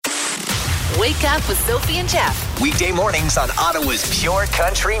Wake up with Sophie and Jeff. Weekday mornings on Ottawa's Pure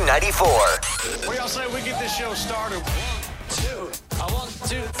Country 94. What do y'all say we get this show started? 1, 2,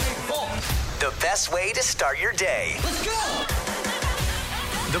 3, 4. The best way to start your day. Let's go!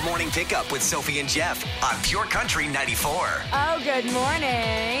 The Morning Pickup with Sophie and Jeff on Pure Country 94. Oh, good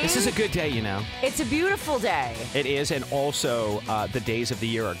morning. This is a good day, you know. It's a beautiful day. It is, and also the days of the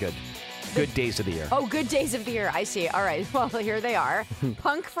year are good. Good days of the year. Oh, good days of the year. I see. All right. Well, here they are.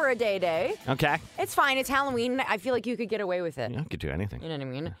 Punk for a day. Okay. It's fine. It's Halloween. I feel like you could get away with it. Yeah, I could do anything. You know what I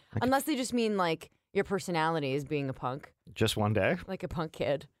mean? Unless they just mean like your personality is being a punk. Just one day? Like a punk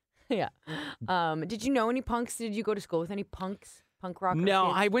kid. Yeah. Did you know any punks? Did you go to school with any punks? Punk rock? No,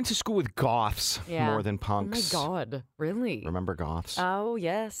 kids? I went to school with goths more than punks. Oh, my God. Really? Remember goths? Oh,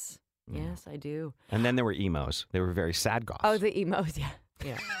 yes. Yes, I do. And then there were emos. They were very sad goths. Oh, the emos. Yeah.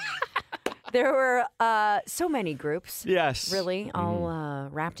 Yeah. There were so many groups. Yes. Really, all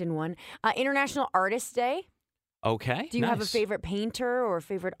wrapped in one. International Artist Day. Okay. Do you have a favorite painter or a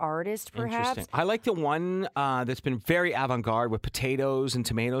favorite artist, perhaps? Interesting. I like the one that's been very avant-garde with potatoes and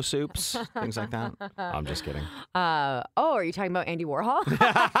tomato soups, things like that. I'm just kidding. Are you talking about Andy Warhol?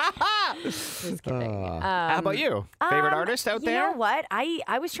 Just kidding. How about you? Favorite artist out there? You know what?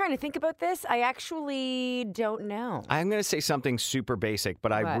 I was trying to think about this. I actually don't know. I'm going to say something super basic,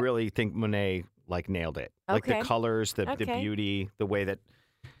 but I What? really think Monet nailed it. Like Okay. the colors, the Okay. beauty, the way that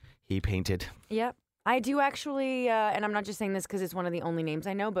he painted. Yep. I do actually, and I'm not just saying this because it's one of the only names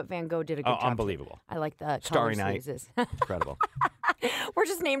I know, but Van Gogh did a good job. Unbelievable. I like the Starry color Night. seizes. Incredible. We're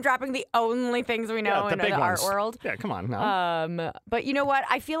just name dropping the only things we know the in big the art ones. world. Yeah, come on. No. But you know what?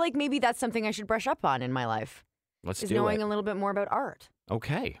 I feel like maybe that's something I should brush up on in my life. Let's is do knowing it. a little bit more about art.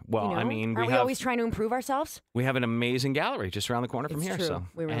 Okay. Well, You know? I mean, Aren't we always trying to improve ourselves? we have an amazing gallery just around the corner from It's here. true. So,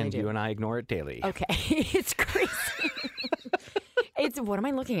 We really and do. you and I ignore it daily. Okay, it's crazy. What am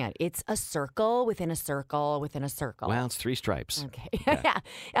I looking at? It's a circle within a circle within a circle. Well, it's 3 stripes. Okay.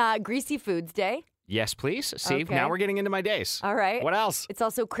 Yeah. Greasy Foods Day. Yes, please. See, Okay. now we're getting into my days. All right. What else? It's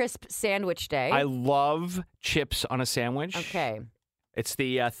also Crisp Sandwich Day. I love chips on a sandwich. Okay. It's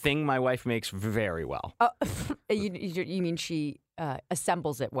the thing my wife makes very well. You mean she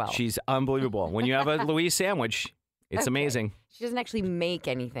assembles it well? She's unbelievable. When you have a Louise sandwich, it's Okay. amazing. She doesn't actually make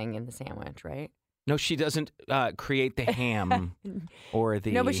anything in the sandwich, right? No, she doesn't create the ham or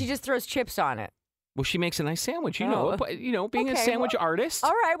the. No, but she just throws chips on it. Well, she makes a nice sandwich. You Oh. know, but, being a Okay, sandwich well, artist.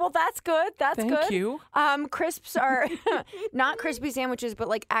 All right, well, that's good. That's Thank good. you. Crisps are not crispy sandwiches, but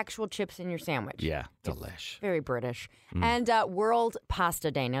like actual chips in your sandwich. Yeah, delish. Very British. And World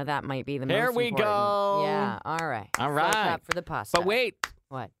Pasta Day. Now, that might be the There most we important. go. Yeah, all right. All Fill right. up for the pasta. But wait,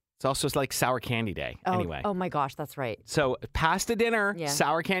 What? it's also like sour candy day. Oh, Anyway. Oh, my gosh, that's right. So pasta dinner, Yeah.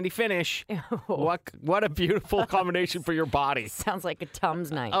 sour candy finish. Ew. What a beautiful combination for your body. Sounds like a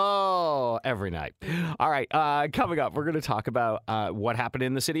Tums night. Oh, every night. All right. Coming up, we're going to talk about what happened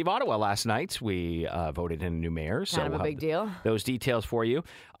in the city of Ottawa last night. We voted in a new mayor. So kind of we'll a have big deal. those details for you.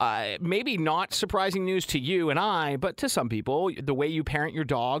 Maybe not surprising news to you and I, but to some people, the way you parent your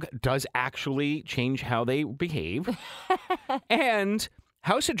dog does actually change how they behave. And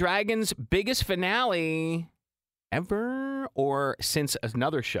House of Dragon's biggest finale ever or since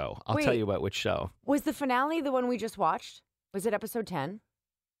another show. I'll tell Wait. you about which show. Was the finale the one we just watched? Was it episode 10?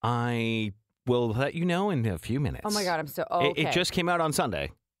 I will let you know in a few minutes. Oh, my God, I'm so... Oh, okay. It just came out on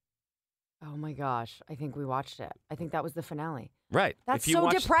Sunday. Oh, my gosh. I think we watched it. I think that was the finale. Right. That's If you so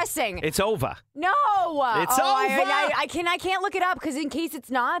watch- depressing. It's over. No. It's over. over. I can't look it up because in case it's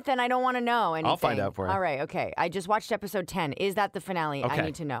not, then I don't want to know anything. I'll find out for you. All right. Okay. I just watched episode 10. Is that the finale? Okay. I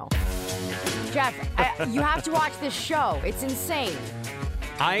need to know. Jeff, you have to watch this show. It's insane.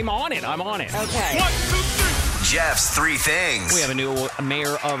 I'm on it. Okay. Jeff's 3 things. We have a new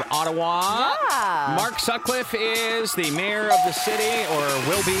mayor of Ottawa. Yeah. Mark Sutcliffe is the mayor of the city, or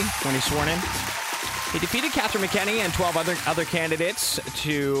will be when he's sworn in. He defeated Catherine McKenney and 12 other candidates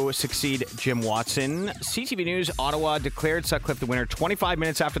to succeed Jim Watson. CTV News Ottawa declared Sutcliffe the winner 25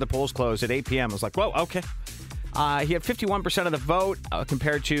 minutes after the polls closed at 8 p.m. I was like, whoa, okay. He had 51% of the vote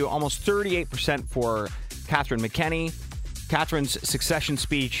compared to almost 38% for Catherine McKenney. Catherine's succession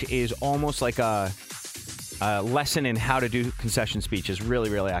speech is almost like a lesson in how to do concession speeches. Really,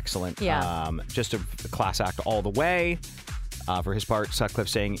 really excellent. Yeah. Just a class act all the way. For his part, Sutcliffe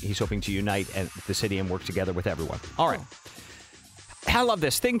saying he's hoping to unite the city and work together with everyone. All right. I love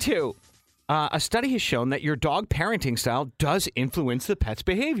this thing, too. A study has shown that your dog parenting style does influence the pet's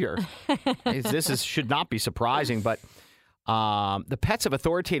behavior. This should not be surprising, but the pets of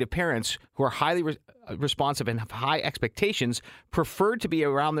authoritative parents who are highly responsive and have high expectations preferred to be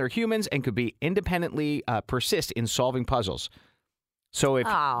around their humans and could be independently persist in solving puzzles. So if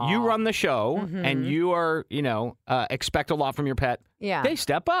you run the show and you are, expect a lot from your pet, they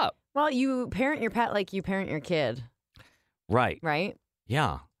step up. Well, you parent your pet like you parent your kid. Right. Right?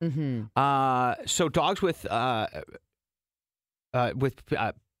 Yeah. So dogs with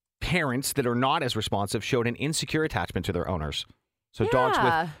parents that are not as responsive showed an insecure attachment to their owners. So dogs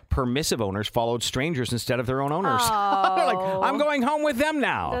with permissive owners followed strangers instead of their own owners. They're like, I'm going home with them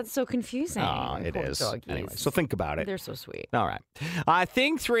now. That's so confusing. Oh, it is. Doggies. Anyway, so think about it. They're so sweet. All right.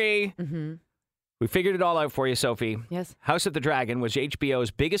 Thing 3. We figured it all out for you, Sophie. Yes. House of the Dragon was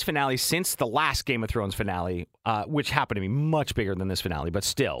HBO's biggest finale since the last Game of Thrones finale, which happened to be much bigger than this finale, but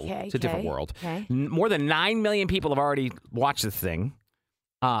still, it's a different world. More than 9 million people have already watched this thing.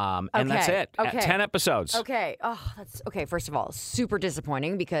 And that's it. 10 episodes. Okay. Oh, that's okay. First of all, super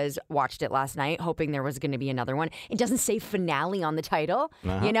disappointing because watched it last night, hoping there was going to be another one. It doesn't say finale on the title.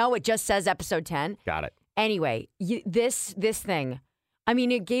 It just says episode 10. Got it. Anyway, this thing. I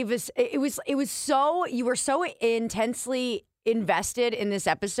mean, it gave us. It was so. You were so intensely invested in this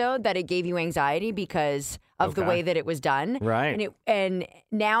episode that it gave you anxiety because of the way that it was done. Right. And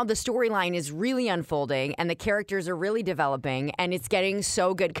now the storyline is really unfolding and the characters are really developing and it's getting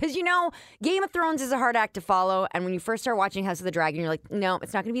so good. Because, Game of Thrones is a hard act to follow. And when you first start watching House of the Dragon, you're like, no,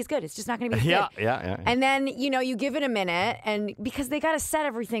 it's not going to be as good. It's just not going to be as good. Yeah. And then, you give it a minute and because they got to set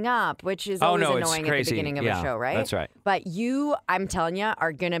everything up, which is always annoying at the beginning of a show, right? That's right. But I'm telling you,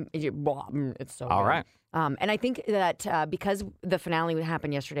 are going to, it's so all good. right. And I think that because the finale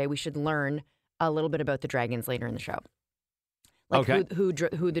happened yesterday, we should learn a little bit about the dragons later in the show. Like who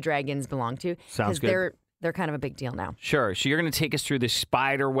the dragons belong to. Sounds good. They're kind of a big deal now. Sure. So you're going to take us through this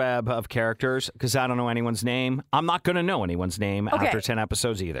spider web of characters because I don't know anyone's name. I'm not going to know anyone's name after 10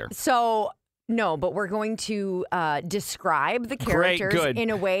 episodes either. So... No, but we're going to describe the characters in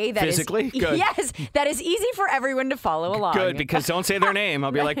a way that physically good. Yes, that is easy for everyone to follow along. Good, because don't say their name.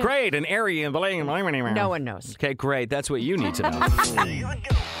 I'll be like, great, and Ari and bling. No one knows. Okay, great. That's what you need to know.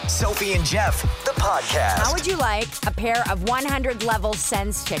 Sophie and Jeff, the podcast. How would you like a pair of 100 level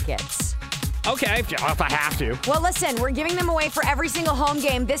Sens tickets? Okay, if I have to. Well, listen, we're giving them away for every single home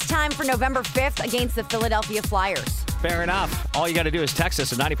game, this time for November 5th against the Philadelphia Flyers. Fair enough. All you got to do is text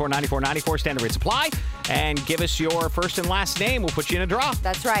us at 949494 standard rate supply and give us your first and last name. We'll put you in a draw.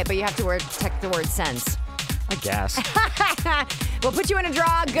 That's right, but you have to text the word Sens. I guess. We'll put you in a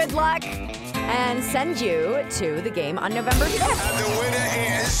draw. Good luck. And send you to the game on November 5th. And the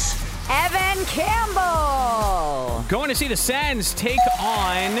winner is... Evan Campbell. Going to see the Sens take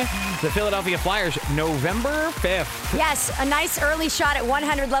on the Philadelphia Flyers November 5th. Yes, a nice early shot at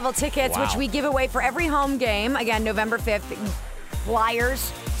 100 level tickets, which we give away for every home game. Again, November 5th.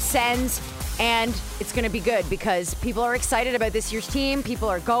 Flyers, Sens, and it's going to be good because people are excited about this year's team. People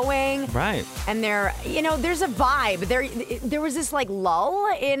are going. Right. And there's a vibe. There was this lull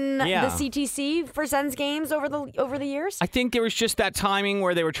in the CTC for Sens games over the years. I think there was just that timing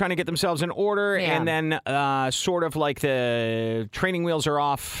where they were trying to get themselves in order and then sort of like the training wheels are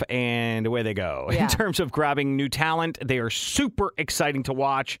off and away they go. Yeah. In terms of grabbing new talent, they are super exciting to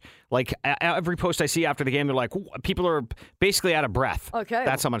watch. Like every post I see after the game, they're like, people are basically out of breath. Okay.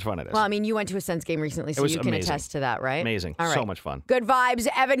 That's how much fun it is. Well, I mean, you went to a Sens game recently, so you can attest to that, right? Amazing. All right. So much fun. Good vibes.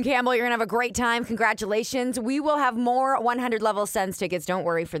 Evan Campbell, you're going to have a great time. Congratulations. We will have more 100 level Sens tickets. Don't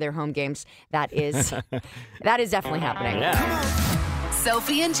worry for their home games. That is definitely happening. Yeah.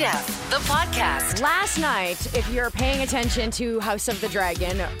 Sophie and Jeff, the podcast. Last night, if you're paying attention to House of the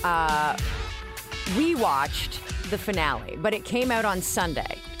Dragon, we watched the finale, but it came out on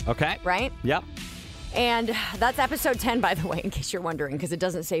Sunday. Okay. Right? Yep. And that's episode 10, by the way, in case you're wondering, because it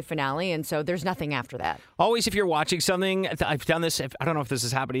doesn't say finale, and so there's nothing after that. Always, if you're watching something, I've done this. I don't know if this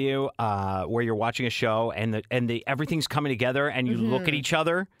has happened to you, where you're watching a show and everything's coming together, and you look at each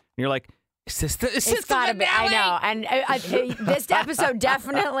other, and you're like, "Is this the It's gotta be. I know." And this episode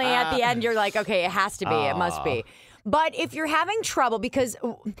definitely at the end, you're like, "Okay, it has to be. It must be." But if you're having trouble, because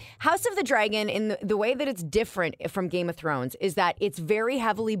House of the Dragon, in the way that it's different from Game of Thrones, is that it's very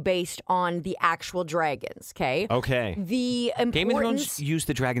heavily based on the actual dragons, okay? Okay. The importance... Game of Thrones used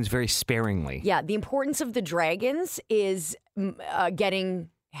the dragons very sparingly. Yeah, the importance of the dragons is getting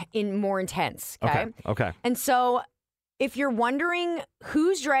more intense, okay? Okay. And so... if you're wondering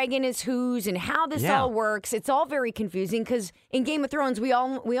whose dragon is whose and how this all works, it's all very confusing because in Game of Thrones, we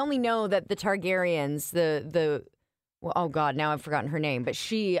only know that the Targaryens, oh God, now I've forgotten her name, but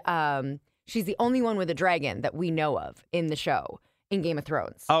she's the only one with a dragon that we know of in the show in Game of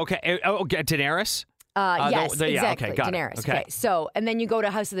Thrones. Okay. Oh, Daenerys? Yes, yeah, exactly. okay, got it. Daenerys. Okay. So, and then you go to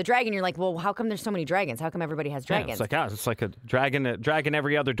House of the Dragon. You're like, well, how come there's so many dragons? How come everybody has Yeah, dragons? it's like a dragon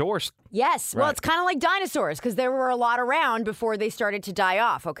every other door. Yes. Well, Right. it's kind of like dinosaurs because there were a lot around before they started to die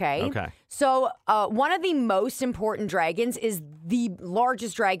off, okay? Okay. So one of the most important dragons is the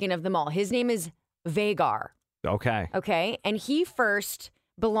largest dragon of them all. His name is Vhagar, Okay. okay? And he first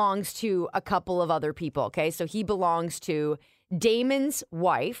belongs to a couple of other people, okay? So he belongs to Daemon's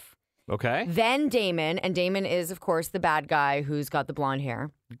wife, Okay. then Daemon, and Daemon is, of course, the bad guy who's got the blonde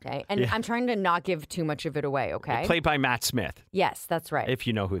hair, okay? And I'm trying to not give too much of it away, okay? Played by Matt Smith, Yes, that's right. if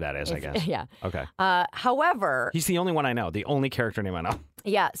you know who that is, I guess. Yeah. Okay. However, He's the only one I know, the only character name I know.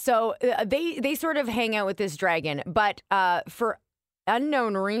 yeah, so they sort of hang out with this dragon, but for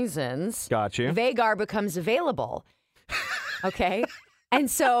unknown reasons, Got you. Vhagar becomes available. Okay? And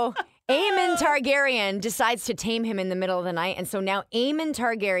so Aemon Targaryen decides to tame him in the middle of the night, and so now Aemon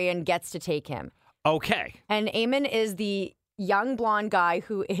Targaryen gets to take him. Okay. And Aemon is the young blonde guy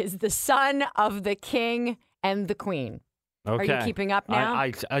who is the son of the king and the queen. Okay. Are you keeping up now?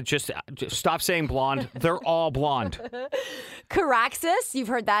 I just stop saying blonde. They're all blonde. Caraxes, you've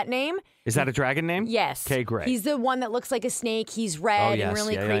heard that name? Is that a dragon name? Yes. Okay, great. He's the one that looks like a snake. He's red yes. and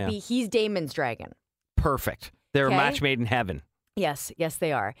really Yeah, creepy. yeah. He's Daemon's dragon. Perfect. They're Okay. a match made in heaven. Yes,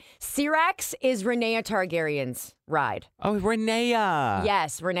 they are. Syrax is Rhaenyra Targaryen's ride. Oh, Rhaenyra.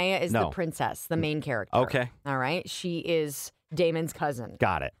 Yes, Rhaenyra is the No. princess, the main character. Okay. All right. She is Daemon's cousin.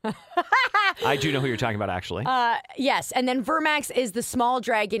 Got it. I do know who you're talking about, actually. Yes, and then Vermax is the small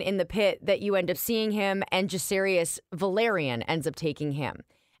dragon in the pit that you end up seeing him, and Jacaerys Valerian ends up taking him.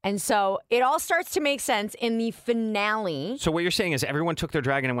 And so it all starts to make sense in the finale. So what you're saying is everyone took their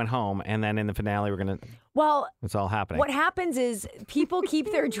dragon and went home, and then in the finale, Well, it's all happening. what happens is people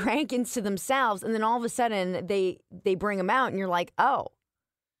keep their dragons to themselves, and then all of a sudden they bring them out, and you're like, oh.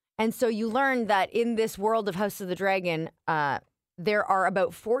 And so you learn that in this world of House of the Dragon, there are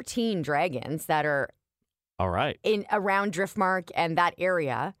about 14 dragons that are All right. in around Driftmark and that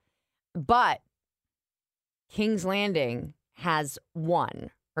area, but King's Landing has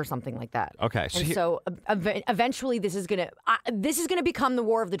one or something like that. Okay. And so eventually this is gonna become the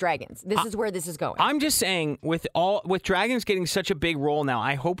War of the Dragons. This is where this is going. I'm just saying, with dragons getting such a big role now,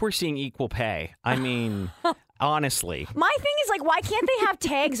 I hope we're seeing equal pay. I mean, honestly. My thing is, like, why can't they have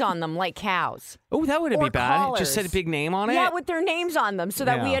tags on them like cows? Oh, that wouldn't Or be bad. collars. Just set a big name on it. Yeah, with their names on them so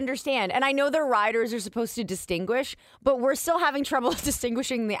that we Yeah. understand. And I know their riders are supposed to distinguish, but we're still having trouble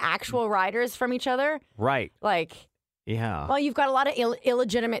distinguishing the actual riders from each other. Right. Like, Yeah. well, you've got a lot of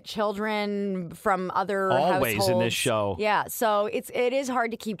illegitimate children from other Always households. in this show. Yeah, so it is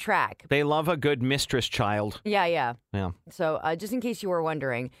hard to keep track. They love a good mistress child. Yeah. Yeah. So just in case you were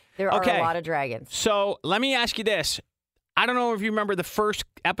wondering, there are Okay. a lot of dragons. So let me ask you this. I don't know if you remember the first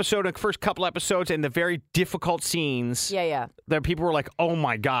couple episodes and the very difficult scenes. Yeah. That people were like, oh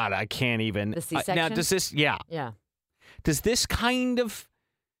my God, I can't even. The C-section? Now, Yeah. does this kind of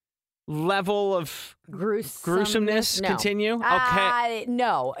level of Gruesomeness No. continue? Okay.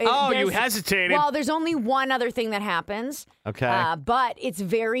 No. You There's- hesitated. Well, there's only one other thing that happens. Okay. But it's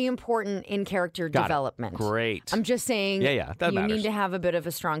very important in character Got it. development. Great. I'm just saying that you matters. need to have a bit of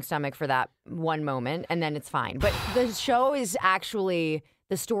a strong stomach for that one moment, and then it's fine. But the show is actually,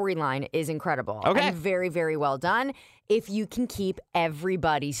 the storyline is incredible. Okay. And very, very well done if you can keep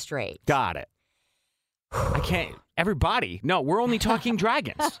everybody straight. Got it. I can't. Everybody. No, we're only talking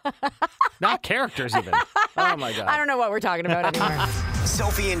dragons. Not characters, even. Oh, my God. I don't know what we're talking about anymore.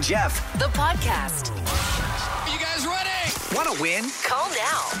 Sophie and Jeff. The podcast. You guys ready? Want to win? Call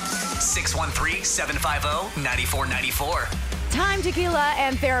now. 613-750-9494. Time Tequila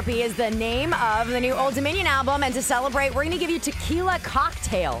and Therapy is the name of the new Old Dominion album. And to celebrate, we're going to give you tequila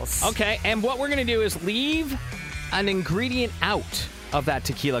cocktails. Okay, and what we're going to do is leave an ingredient out of that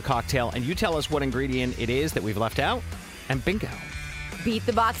tequila cocktail, and you tell us what ingredient it is that we've left out, and bingo. Beat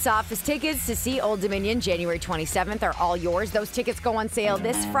the box office tickets to see Old Dominion January 27th are all yours. Those tickets go on sale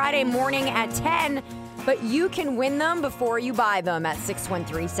this Friday morning at 10, but you can win them before you buy them at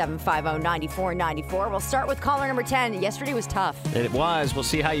 613-750-9494. We'll start with caller number 10. Yesterday was tough. It was. We'll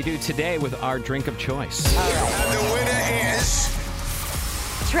see how you do today with our drink of choice. And the winner is...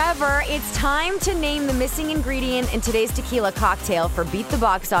 Trevor, it's time to name the missing ingredient in today's tequila cocktail for Beat the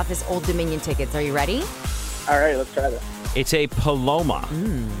Box Office Old Dominion tickets. Are you ready? All right, let's try this. It's a Paloma.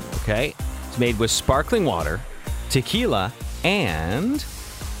 Okay? It's made with sparkling water, tequila, and...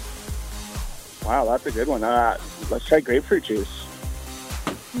 Wow, that's a good one. Let's try grapefruit juice.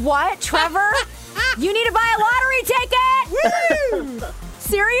 What, Trevor? You need to buy a lottery ticket?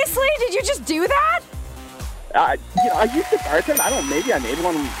 Seriously? Did you just do that? I used to bartend. I don't know, maybe I made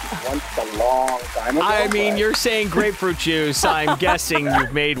one once a long time ago. I mean, but- you're saying grapefruit juice. I'm guessing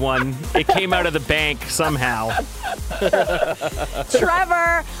you've made one. It came out of the bank somehow.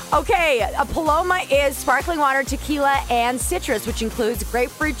 Trevor. Okay, a Paloma is sparkling water, tequila, and citrus, which includes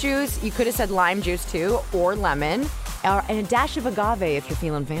grapefruit juice. You could have said lime juice too, or lemon, and a dash of agave if you're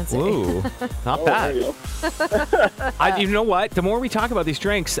feeling fancy. Ooh, not Oh, bad. there you go. You know what? The more we talk about these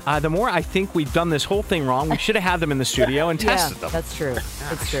drinks, the more I think we've done this whole thing wrong. We should have had them in the studio and Yeah, tested them. that's true.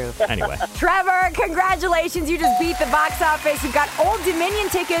 It's true. Anyway. Trevor, congratulations. You just beat the box office. You've got Old Dominion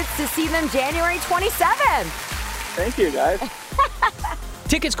tickets to see them January 27th. Thank you, guys.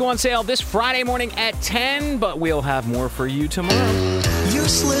 Tickets go on sale this Friday morning at 10, but we'll have more for you tomorrow.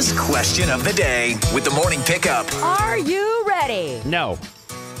 Useless question of the day with the morning pickup. Are you ready? No.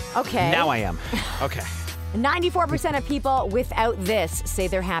 Okay. Now I am. Okay. 94% of people without this say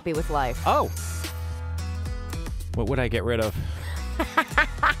they're happy with life. Oh. What would I get rid of?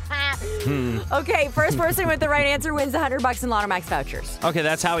 Okay, first person with the right answer wins $100 in Lotto Max vouchers. Okay,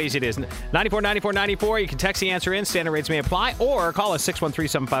 that's how easy it is. 949494. You can text the answer in. Standard rates may apply. Or call us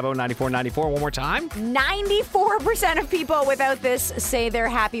 613-750-9494. One more time. 94% of people without this say they're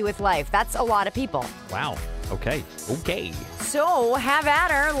happy with life. That's a lot of people. Wow. Okay. So have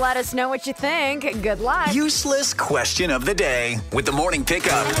at her. Let us know what you think. Good luck. Useless question of the day with the morning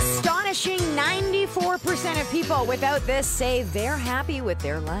pickup. An astonishing 94% of people without this say they're happy with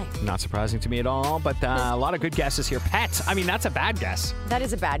their life. Not surprising to me at all, but a lot of good guesses here. Pets. I mean, that's a bad guess. That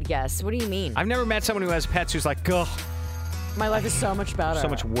is a bad guess. What do you mean? I've never met someone who has pets who's like, ugh, My life is so much better. so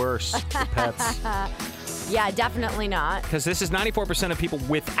much worse with pets. Yeah, definitely not. Because this is 94% of people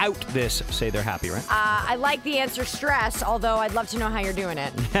without this say they're happy, right? I like the answer stress, although I'd love to know how you're doing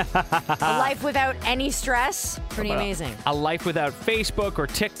it. A life without any stress? Pretty amazing. A life without Facebook or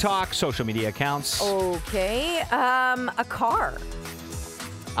TikTok, social media accounts. Okay. A car.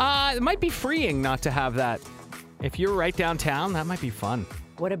 It might be freeing not to have that. If you're right downtown, that might be fun.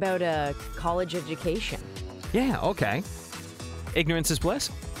 What about a college education? Yeah, okay. Ignorance is bliss,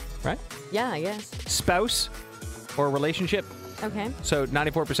 right? Yeah, I guess. Spouse or relationship. Okay. So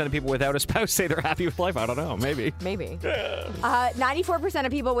 94% of people without a spouse say they're happy with life. I don't know. Maybe. 94%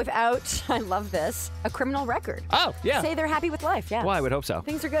 of people without, I love this, a criminal record. Oh, yeah. Say they're happy with life, yeah. Well, I would hope so.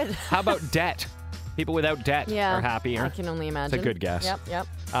 Things are good. How about debt? People without debt Yeah. are happier. I can only imagine. It's a good guess.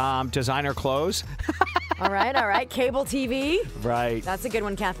 Yep. Designer clothes. All right. Cable TV. Right. That's a good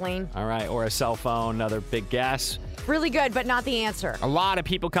one, Kathleen. All right. Or a cell phone. Another big guess. Really good, but not the answer. A lot of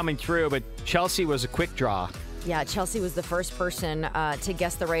people coming through, but Chelsea was a quick draw. Yeah, Chelsea was the first person to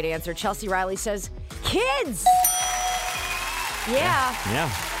guess the right answer. Chelsea Riley says, kids! Yeah.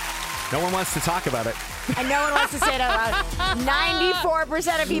 No one wants to talk about it. And no one wants to say it out loud.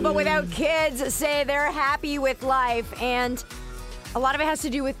 94% of people without kids say they're happy with life. And a lot of it has to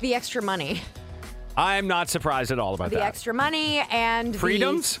do with the extra money. I'm not surprised at all about The that. extra money and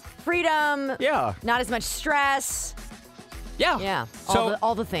Freedoms? freedom. Yeah. Not as much stress. Yeah. Yeah. So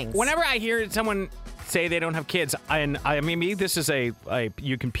all the things. whenever I hear someone say they don't have kids, and I mean, maybe this is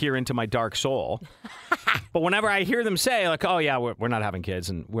you can peer into my dark soul. But whenever I hear them say, like, oh, yeah, we're not having kids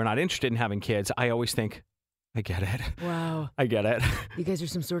and we're not interested in having kids, I always think, I get it. Wow. I get it. You guys are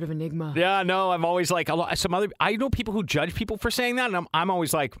some sort of enigma. Yeah, no, I'm always like, I know people who judge people for saying that, and I'm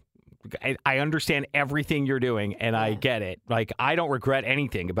always like, I understand everything you're doing, and I get it. Like, I don't regret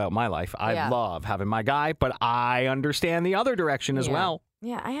anything about my life. I love having my guy, but I understand the other direction as well.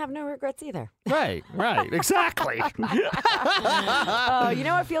 Yeah, I have no regrets either. Right, exactly. Oh, you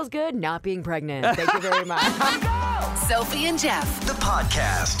know what feels good? Not being pregnant. Thank you very much. Sophie and Jeff. The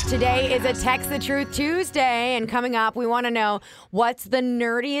podcast. Today is a Text the Truth Tuesday, and coming up, we want to know what's the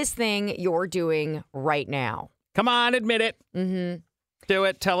nerdiest thing you're doing right now. Come on, admit it. Mm-hmm. Do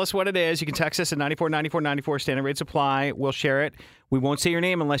it. Tell us what it is. You can text us at 949494. Standard rates apply. We'll share it. We won't say your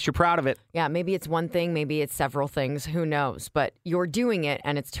name unless you're proud of it. Yeah, maybe it's one thing, maybe it's several things. Who knows? But you're doing it,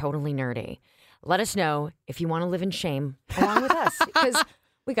 and it's totally nerdy. Let us know if you want to live in shame along with us, because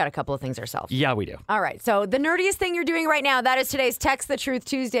we got a couple of things ourselves. Yeah, we do. All right. So the nerdiest thing you're doing right now, that is today's Text the Truth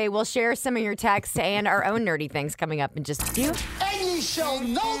Tuesday. We'll share some of your texts and our own nerdy things coming up in just a few. And ye shall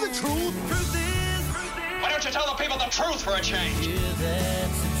know the truth. Why don't you tell the people the truth for a change?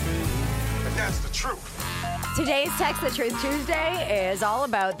 And that's the truth. Today's Text the Truth Tuesday is all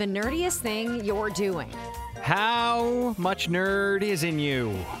about the nerdiest thing you're doing. How much nerd is in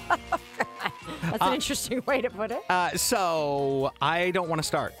you? That's an interesting way to put it. So I don't want to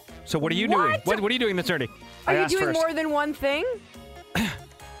start. So what are you doing? What are you doing that's nerdy? Are I you asked doing first. more than one thing?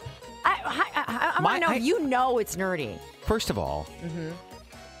 I want to know if you know it's nerdy. First of all,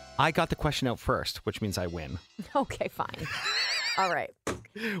 I got the question out first, which means I win. Okay, fine. All right.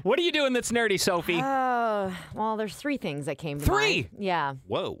 What are you doing that's nerdy, Sophie? Well, there's 3 things that came to mind. Yeah.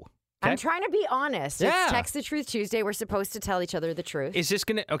 Whoa. I'm Okay. trying to be honest. Yeah. It's Text the Truth Tuesday. We're supposed to tell each other the truth. Is this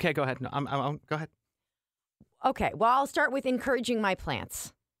going to... Okay, go ahead. No, go ahead. Okay. Well, I'll start with encouraging my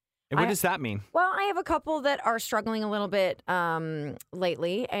plants. And what does that mean? Well, I have a couple that are struggling a little bit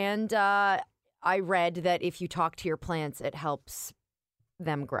lately, and I read that if you talk to your plants, it helps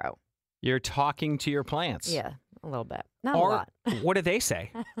them grow. You're talking to your plants. Yeah, a little bit. Not a lot. What do they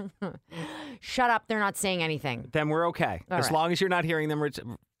say? Shut up. They're not saying anything. Then we're okay. All As right. long as you're not hearing them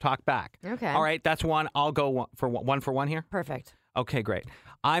talk back. Okay. All right, that's one. I'll go for one here. Perfect. Okay, great.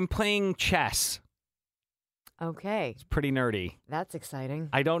 I'm playing chess. Okay. It's pretty nerdy. That's exciting.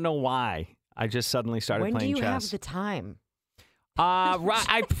 I don't know why. I just suddenly started When do playing you chess. have the time?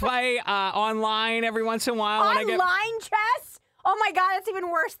 I play online every once in a while. when I get... Online chess? Oh my God, that's even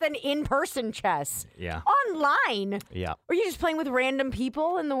worse than in-person chess. Yeah. Online? Yeah. Are you just playing with random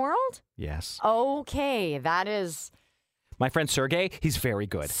people in the world? Yes. Okay, that is... My friend Sergey, he's very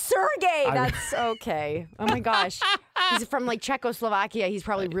good. Sergey! That's okay. Oh my gosh. He's from like Czechoslovakia. He's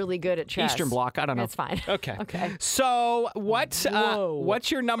probably really good at chess. Eastern Bloc, I don't know. That's fine. Okay. Okay. So what's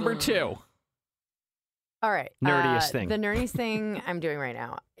your number 2? All right. Nerdiest thing. The nerdiest thing I'm doing right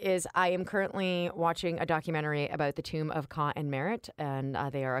now is I am currently watching a documentary about the tomb of Ka and Merritt, and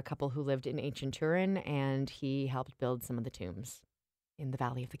they are a couple who lived in ancient Turin, and he helped build some of the tombs in the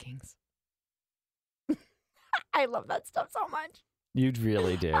Valley of the Kings. I love that stuff so much. You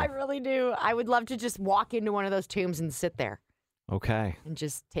really do. I really do. I would love to just walk into one of those tombs and sit there Okay. and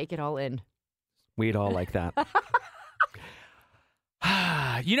just take it all in. We'd all like that.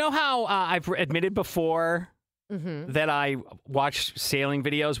 You know how I've admitted before that I watch sailing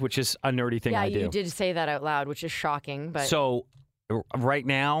videos, which is a nerdy thing I do. Yeah, you did say that out loud, which is shocking. But So right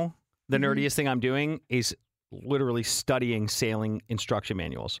now, the nerdiest thing I'm doing is literally studying sailing instruction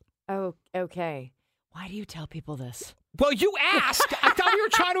manuals. Oh, okay. Why do you tell people this? Well, you asked. I thought you were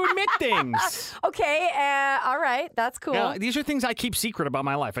trying to admit things. Okay, all right. That's cool. Yeah, these are things I keep secret about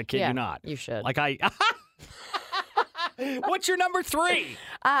my life. I kid you not. You should. Like What's your number 3?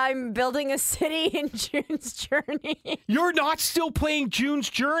 I'm building a city in June's Journey. You're not still playing June's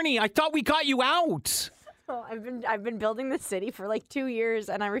Journey. I thought we got you out. Oh, I've been building the city for like 2 years,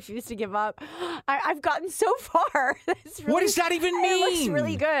 and I refuse to give up. I've gotten so far. What does that even mean? It looks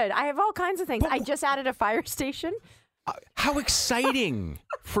really good. I have all kinds of things. I just added a fire station. How exciting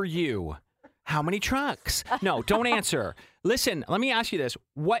for you. How many trucks? No, don't answer. Listen, let me ask you this.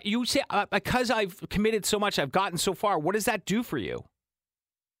 What you say, because I've committed so much, I've gotten so far, what does that do for you?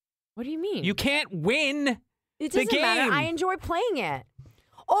 What do you mean? You can't win It the doesn't game. matter. I enjoy playing it.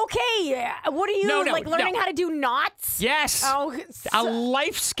 Okay, what are you, learning how to do knots? Yes. Oh, a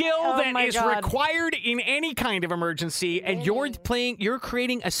life skill that my is God. required in any kind of emergency, and you're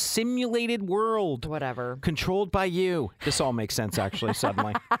creating a simulated world. Whatever. Controlled by you. This all makes sense, actually,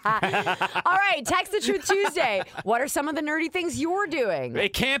 suddenly. All right, Text the Truth Tuesday. What are some of the nerdy things you're doing?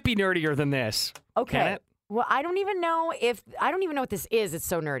 It can't be nerdier than this. Okay. Can it? Well, I don't even know what this is. It's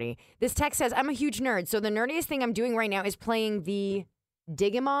so nerdy. This text says, I'm a huge nerd. So the nerdiest thing I'm doing right now is playing the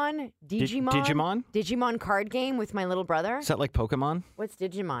Digimon card game with my little brother. Is that like Pokemon? What's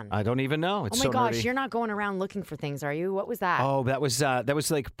Digimon? I don't even know. It's oh my gosh, nerdy. you're not going around looking for things, are you? What was that? Oh, that was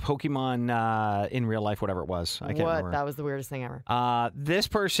like Pokemon in real life, whatever it was. I can't remember. That was the weirdest thing ever. This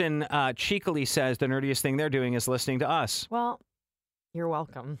person cheekily says the nerdiest thing they're doing is listening to us. Well, you're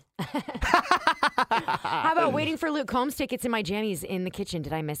welcome. How about waiting for Luke Combs tickets in my jammies in the kitchen?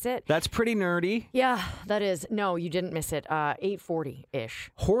 Did I miss it? That's pretty nerdy. Yeah, that is. No, you didn't miss it.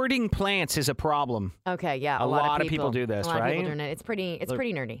 8:40-ish. Hoarding plants is a problem. Okay, yeah. A lot of people do this, a lot right? Of people doing it. It's pretty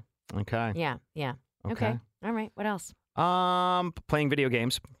nerdy. Okay. Yeah. Okay. All right. What else? Playing video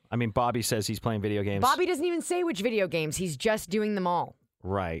games. I mean, Bobby says he's playing video games. Bobby doesn't even say which video games. He's just doing them all.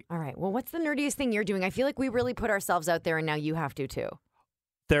 Right. All right. Well, what's the nerdiest thing you're doing? I feel like we really put ourselves out there, and now you have to too.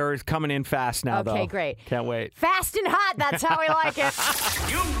 They're coming in fast now, though. Okay, great. Can't wait. Fast and hot. That's how I like it.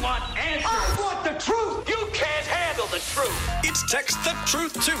 You want answers. I want the truth. You can't handle the truth. It's Text the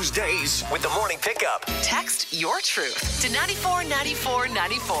Truth Tuesdays with the morning pickup. Text your truth to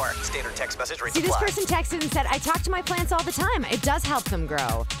 949494. Standard text message rates See, this apply. person texted and said, I talk to my plants all the time. It does help them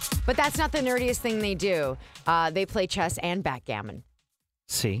grow. But that's not the nerdiest thing they do. They play chess and backgammon.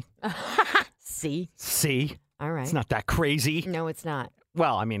 See? See? See? All right. It's not that crazy. No, it's not.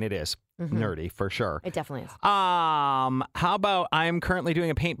 Well, I mean, it is. nerdy for sure. It definitely is. How about I'm currently doing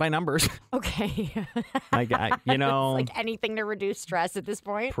a paint by numbers? Okay. It's like anything to reduce stress at this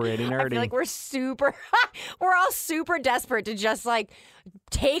point. Pretty nerdy. I feel like we're all super desperate to just like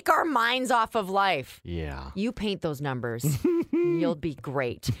take our minds off of life. Yeah. You paint those numbers. You'll be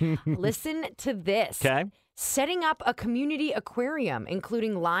great. Listen to this. Okay. Setting up a community aquarium,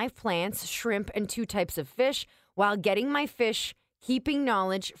 including live plants, shrimp, and 2 types of fish, while getting my fish heaping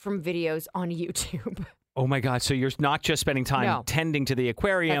knowledge from videos on YouTube. Oh my God. So you're not just spending time tending to the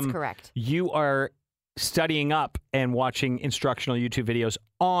aquarium. That's correct. You are studying up and watching instructional YouTube videos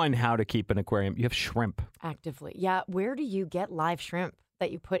on how to keep an aquarium. You have shrimp. Actively. Yeah. Where do you get live shrimp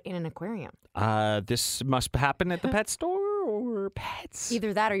that you put in an aquarium? This must happen at the pet store or Pets.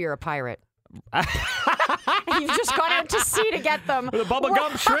 Either that or you're a pirate. You've just gone out to sea to get them. The Bubba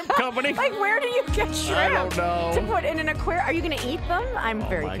Gum Shrimp Company. Like, where do you get shrimp? I don't know. To put in an aquarium? Are you going to eat them? I'm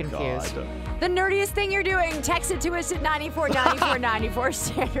very confused. God. The nerdiest thing you're doing, text it to us at 949494.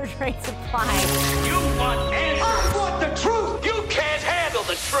 Standard rates apply. You want answers? I want the truth. You can't handle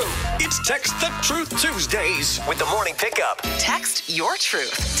the truth. It's Text the Truth Tuesdays with the Morning Pickup. Text your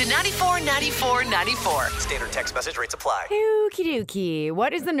truth to 949494. Standard text message rates apply. Okie dokie.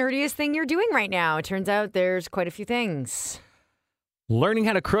 What is the nerdiest thing you're doing right now? It turns out there's quite a few things. Learning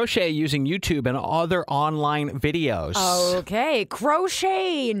how to crochet using YouTube and other online videos. Okay.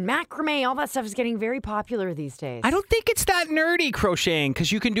 Crochet and macrame, all that stuff is getting very popular these days. I don't think it's that nerdy crocheting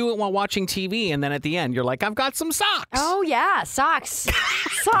because you can do it while watching TV and then at the end you're like, I've got some socks. Oh, yeah. Socks.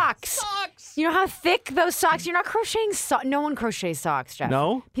 Socks. You know how thick those socks? You're not crocheting socks. No one crochets socks, Jeff.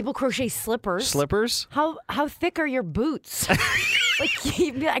 No? People crochet slippers. Slippers? How thick are your boots?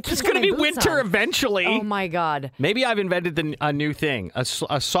 It's going to be winter eventually. Oh, my God. Maybe I've invented a new thing, a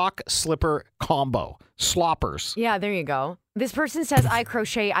sock slipper combo. Sloppers. Yeah, there you go. This person says, I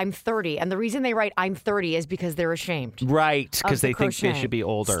crochet, I'm 30. And the reason they write I'm 30 is because they're ashamed. Right, because they think crochet. they should be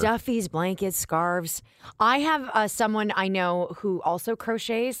older. Stuffies, blankets, scarves. I have someone I know who also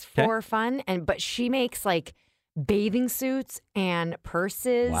crochets for fun, but she makes like bathing suits and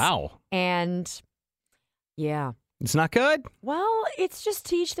purses. Wow. And yeah. It's not good? Well, it's just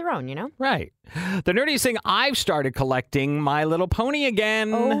to each their own, you know? Right. The nerdiest thing, I've started collecting My Little Pony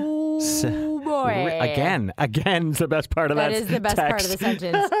again. Oh, boy. Again's the best part of that. That is the best part of the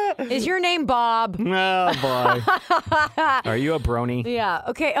sentence. Is your name Bob? Oh, boy. Are you a brony? Yeah.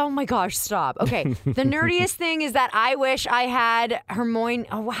 Okay. Oh, my gosh. Stop. Okay. The nerdiest thing is that I wish I had Hermione.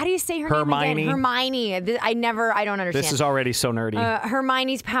 Oh, how do you say her name again? Hermione. I don't understand. This is already so nerdy.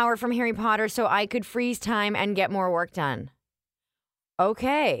 Hermione's power from Harry Potter so I could freeze time and get more work done.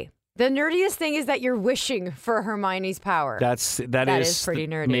 Okay. The nerdiest thing is that you're wishing for Hermione's power. That is pretty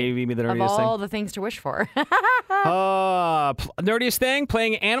nerdy. Maybe the nerdiest thing. Of all the things to wish for. Nerdiest thing,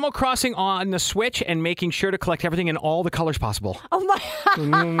 playing Animal Crossing on the Switch and making sure to collect everything in all the colors possible. Oh my!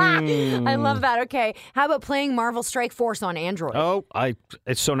 I love that. Okay, how about playing Marvel Strike Force on Android? Oh,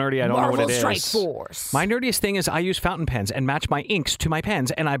 it's so nerdy I don't know what it is. Marvel Strike Force. My nerdiest thing is I use fountain pens and match my inks to my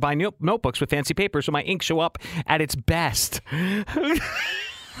pens, and I buy notebooks with fancy paper so my inks show up at its best.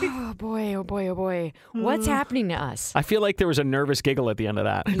 Oh, boy, oh, boy, oh, boy. What's happening to us? I feel like there was a nervous giggle at the end of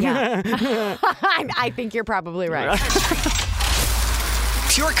that. Yeah. I think you're probably right.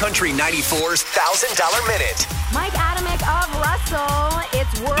 Pure Country 94's $1,000 Minute. Mike Adamick of Russell.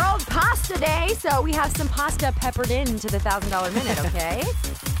 It's World Pasta Day, so we have some pasta peppered into the $1,000 Minute, okay?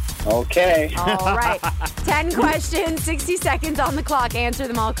 Okay. All right. 10 questions, 60 seconds on the clock. Answer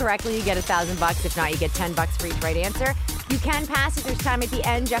them all correctly. You get $1,000. If not, you get $10 for each right answer. You can pass if there's time at the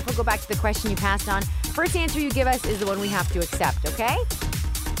end. Jeff will go back to the question you passed on. First answer you give us is the one we have to accept, okay?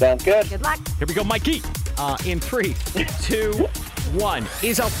 Sounds good. Good luck. Here we go, Mikey. In 3, 2, 1.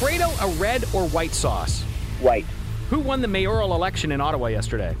 Is Alfredo a red or white sauce? White. Who won the mayoral election in Ottawa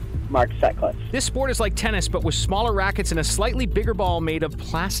yesterday? Mark Sutcliffe. This sport is like tennis, but with smaller rackets and a slightly bigger ball made of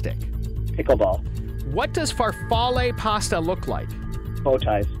plastic. Pickleball. What does farfalle pasta look like? Bow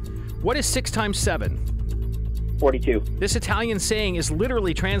ties. What is 6 times 7? 42. This Italian saying is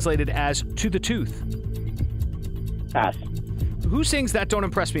literally translated as to the tooth. Pass. Who sings That Don't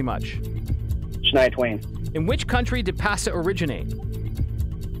Impress Me Much? Shania Twain. In which country did pasta originate?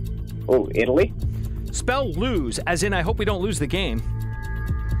 Oh, Italy. Spell lose, as in I hope we don't lose the game.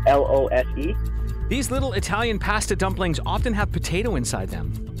 Lose. These little Italian pasta dumplings often have potato inside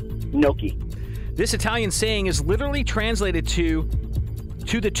them. Gnocchi. This Italian saying is literally translated to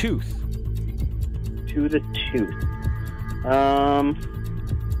the tooth. To the tooth.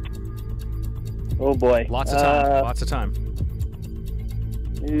 Oh boy. Lots of time. Lots of time.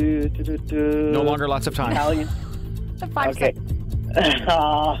 No longer lots of time. Italian. 5 Okay. seconds.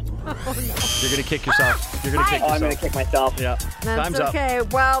 You're going to kick yourself. You're going to kick Oh, yourself. I'm going to kick myself. Yeah. That's Time's up. okay.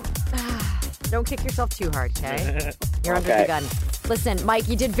 Well, don't kick yourself too hard, okay? You're under the gun. Listen, Mike,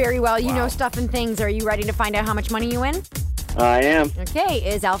 you did very well. You know stuff and things. Are you ready to find out how much money you win? I am. Okay.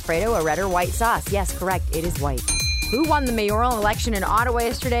 Is Alfredo a red or white sauce? Yes, correct. It is white. Who won the mayoral election in Ottawa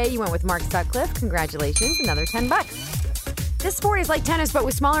yesterday? You went with Mark Sutcliffe. Congratulations. Another $10. This sport is like tennis, but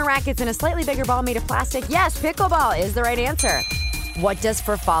with smaller rackets and a slightly bigger ball made of plastic. Yes, pickleball is the right answer. What does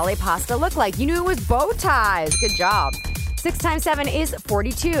farfalle pasta look like? You knew it was bow ties. Good job. 6 times 7 is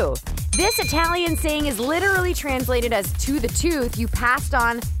 42. This Italian saying is literally translated as to the tooth. You passed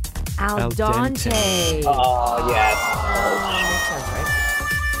on al dente. Oh, yes. Makes sense, right?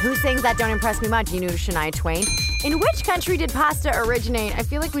 Who sings That Don't Impress Me Much? You knew Shania Twain. In which country did pasta originate? I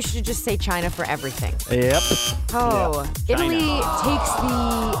feel like we should just say China for everything. Yep. Oh, Italy takes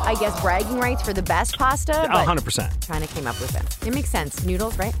the, I guess, bragging rights for the best pasta. But 100%. China came up with it. It makes sense.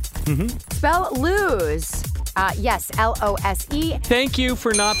 Noodles, right? Mm-hmm. Spell lose. Yes, L-O-S-E. Thank you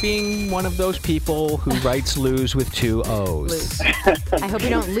for not being one of those people who writes lose with 2 O's. Lose. I hope you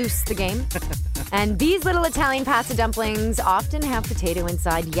don't lose the game. And these little Italian pasta dumplings often have potato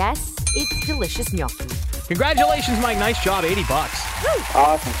inside. Yes, it's delicious gnocchi. Congratulations, Mike. Nice job. $80.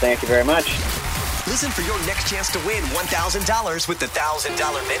 Awesome. Thank you very much. Listen for your next chance to win $1,000 with the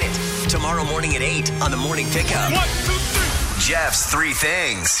 $1,000 Minute. Tomorrow morning at 8 on the Morning Pickup. 1, 2, 3. Jeff's 3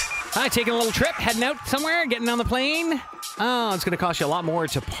 things. Hi, taking a little trip, heading out somewhere, getting on the plane. Oh, it's going to cost you a lot more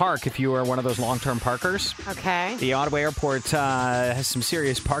to park if you are one of those long-term parkers. Okay. The Ottawa Airport has some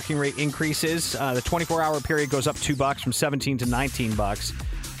serious parking rate increases. The 24-hour period goes up $2 from $17 to $19.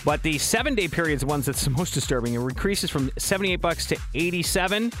 But the 7-day period is the ones that's the most disturbing. It increases from $78 to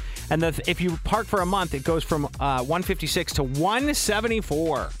 $87. And if you park for a month, it goes from $156 to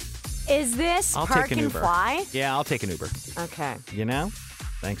 $174. Is this I'll Park take an and Uber. Fly? Yeah, I'll take an Uber. Okay. You know?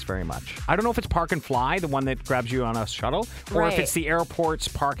 Thanks very much. I don't know if it's Park and Fly, the one that grabs you on a shuttle, or if it's the airport's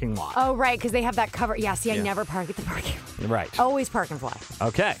parking lot. Oh, right, because they have that cover. Yeah, see, I never park at the parking lot. Right. Always Park and Fly.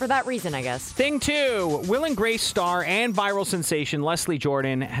 Okay. For that reason, I guess. Thing 2, Will and Grace star and viral sensation Leslie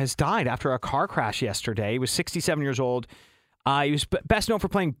Jordan has died after a car crash yesterday. He was 67 years old. He was best known for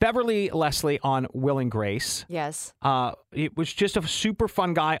playing Beverly Leslie on Will and Grace. Yes. It was just a super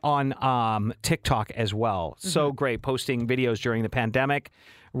fun guy on TikTok as well. Mm-hmm. So great, posting videos during the pandemic.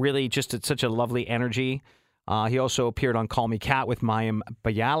 Really just such a lovely energy. He also appeared on Call Me Kat with Mayim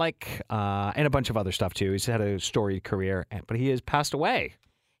Bialik and a bunch of other stuff too. He's had a storied career, but he has passed away.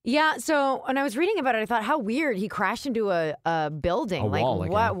 Yeah, so when I was reading about it, I thought, how weird. He crashed into a building. A wall,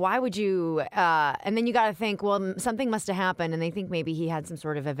 why would you? And then you got to think, well, something must have happened, and they think maybe he had some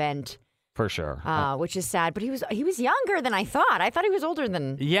sort of event. For sure. Which is sad. But he was younger than I thought. I thought he was older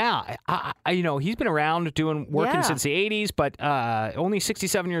than... Yeah. He's been around working since the 80s, but only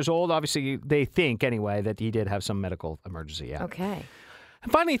 67 years old. Obviously, they think, anyway, that he did have some medical emergency. Yeah. Okay.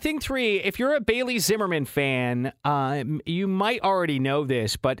 And finally, thing 3, if you're a Bailey Zimmerman fan, you might already know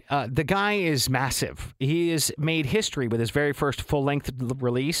this, but the guy is massive. He has made history with his very first full-length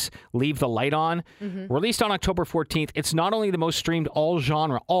release, Leave the Light On. Mm-hmm. Released on October 14th, it's not only the most streamed all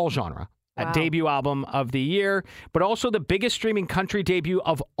genre, debut album of the year, but also the biggest streaming country debut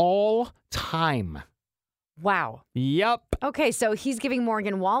of all time. Wow. Yep. Okay, so he's giving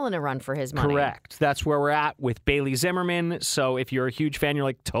Morgan Wallen a run for his money. Correct. That's where we're at with Bailey Zimmerman. So if you're a huge fan, you're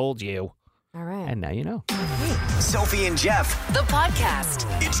like, told you. All right. And now you know. Sophie and Jeff. The podcast.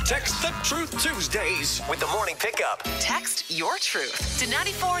 It's Text the Truth Tuesdays with the Morning Pickup. Text your truth to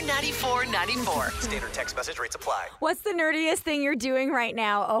 949494. Standard text message rates apply. What's the nerdiest thing you're doing right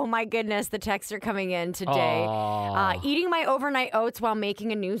now? Oh my goodness, the texts are coming in today. Eating my overnight oats while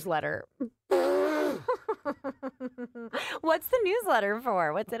making a newsletter. What's the newsletter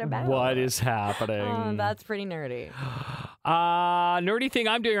for? What's it about? What is happening? Oh, that's pretty nerdy. Nerdy thing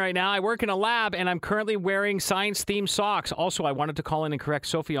I'm doing right now. I work in a lab and I'm currently wearing science-themed socks. Also, I wanted to call in and correct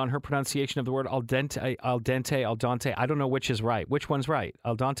Sophie on her pronunciation of the word al dente. I don't know which is right. Which one's right?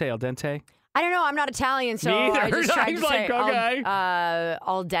 Al dente? I don't know. I'm not Italian, so Neither. I just tried to say okay.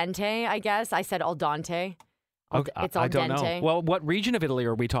 al dente, I guess. I said al dente. It's al I don't dente. know. Well, what region of Italy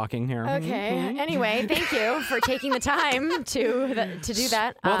are we talking here? Okay. Anyway, thank you for taking the time to do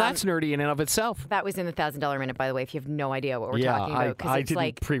that. Well, that's nerdy in and of itself. That was in the $1,000 minute, by the way, if you have no idea what we're talking about. I it's didn't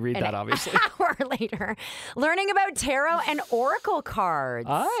like pre-read that, obviously. An hour later. Learning about tarot and oracle cards.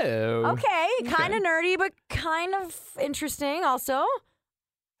 Oh. Okay. Kind of nerdy, but kind of interesting also.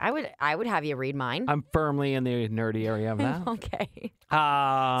 I would have you read mine. I'm firmly in the nerdy area of that. Okay.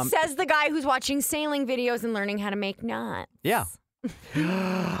 Says the guy who's watching sailing videos and learning how to make knots. Yeah.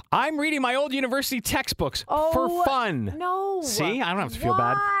 I'm reading my old university textbooks for fun. No. See? I don't have to feel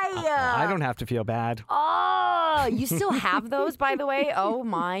bad. Why? I don't have to feel bad. Oh, you still have those, by the way? Oh,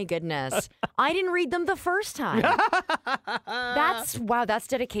 my goodness. I didn't read them the first time. That's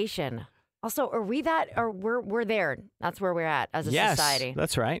dedication. Also, are we that, or we're there? That's where we're at as a society. Yes,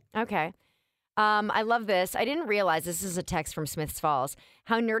 that's right. Okay. I love this. I didn't realize this is a text from Smiths Falls.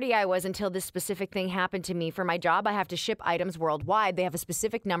 How nerdy I was until this specific thing happened to me. For my job, I have to ship items worldwide. They have a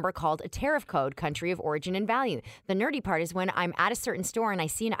specific number called a tariff code, country of origin and value. The nerdy part is when I'm at a certain store and I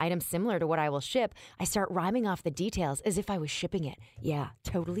see an item similar to what I will ship, I start rhyming off the details as if I was shipping it. Yeah,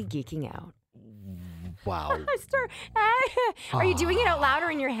 totally geeking out. Wow. Are you doing it out loud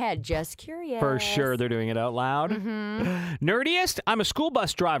or in your head? Just curious. For sure, they're doing it out loud. Mm-hmm. Nerdiest? I'm a school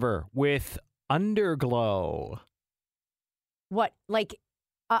bus driver with underglow. What, like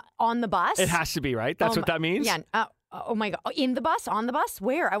on the bus? It has to be, right? That's what that means? Yeah. Oh my God. In the bus? On the bus?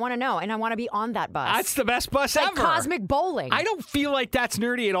 Where? I want to know. And I want to be on that bus. That's the best bus like ever. Cosmic bowling. I don't feel like that's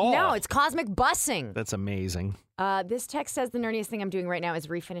nerdy at all. No, it's cosmic busing. That's amazing. This text says the nerdiest thing I'm doing right now is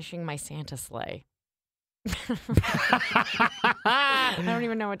refinishing my Santa sleigh. I don't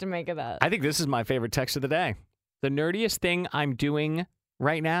even know what to make of that. I think this is my favorite text of the day. The nerdiest thing I'm doing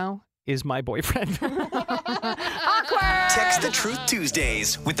right now is my boyfriend. Awkward! Text the Truth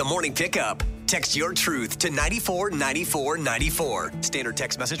Tuesdays with the morning pickup. Text your truth to 949494. Standard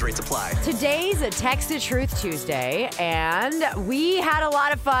text message rates apply. Today's a Text the Truth Tuesday, and we had a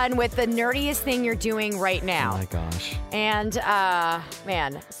lot of fun with the nerdiest thing you're doing right now. Oh my gosh. And,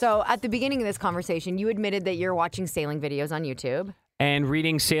 man, so at the beginning of this conversation, you admitted that you're watching sailing videos on YouTube. And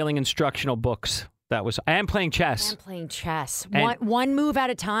reading sailing instructional books. I am playing chess. I'm playing chess. One move at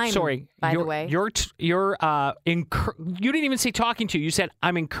a time. Sorry, by the way. You didn't even say talking to. You said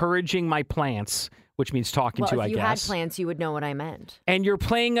I'm encouraging my plants, which means talking to, I guess. If you had plants, you would know what I meant. And you're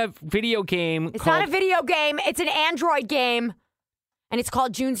playing a video game. It's not a video game. It's an Android game. And it's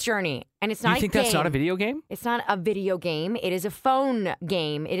called June's Journey. And it's not a game. You think that's not a video game? It's not a video game. It is a phone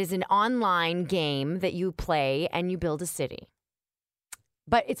game. It is an online game that you play and you build a city.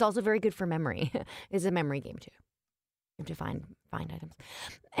 But it's also very good for memory. It's a memory game, too. You have to find items.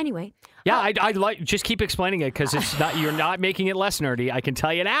 Anyway. Yeah, I like. Just keep explaining it because it's not. You're not making it less nerdy. I can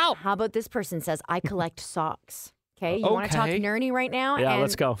tell you now. How about this person says, I collect socks. Okay, you want to talk nerdy right now? Yeah, and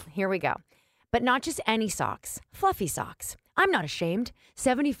let's go. Here we go. But not just any socks. Fluffy socks. I'm not ashamed.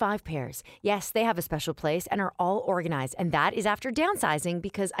 75 pairs. Yes, they have a special place and are all organized. And that is after downsizing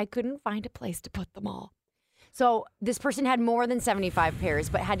because I couldn't find a place to put them all. So this person had more than 75 pairs,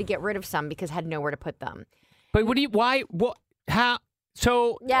 but had to get rid of some because had nowhere to put them. But how?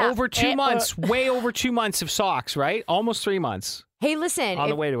 So Yeah. over 2 months, way over 2 months of socks, right? Almost 3 months. Hey, listen. On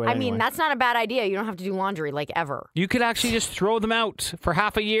the way to it I mean, anyway. that's not a bad idea. You don't have to do laundry like ever. You could actually just throw them out for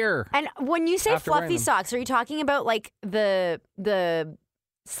half a year. And when you say After wearing fluffy them. socks, are you talking about like the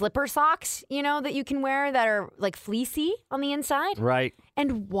slipper socks, that you can wear that are like fleecy on the inside? Right.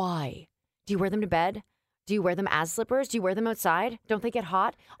 And why? Do you wear them to bed? Do you wear them as slippers? Do you wear them outside? Don't they get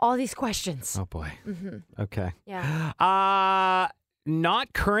hot? All these questions. Oh, boy. Mm-hmm. Okay. Yeah.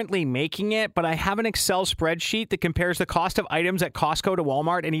 Not currently making it, but I have an Excel spreadsheet that compares the cost of items at Costco to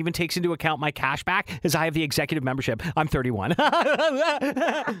Walmart and even takes into account my cash back as I have the executive membership. I'm 31.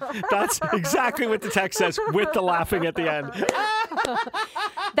 That's exactly what the text says with the laughing at the end.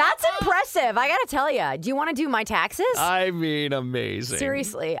 That's impressive. I got to tell you. Do you want to do my taxes? I mean, amazing.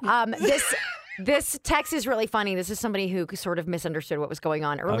 Seriously. This text is really funny. This is somebody who sort of misunderstood what was going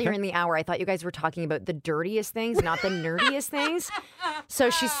on. Earlier in the hour, I thought you guys were talking about the dirtiest things, not the nerdiest things. So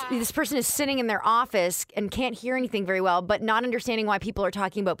this person is sitting in their office and can't hear anything very well, but not understanding why people are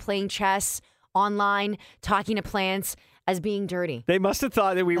talking about playing chess online, talking to plants as being dirty. They must have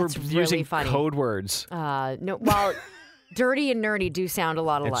thought that we That's were really using funny. code words. No, well, dirty and nerdy do sound a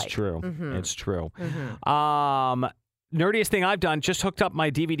lot alike. It's true. Mm-hmm. It's true. Mm-hmm. Nerdiest thing I've done, just hooked up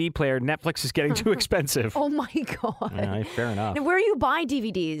my DVD player. Netflix is getting too expensive. Oh, my God. Yeah, fair enough. Now, where do you buy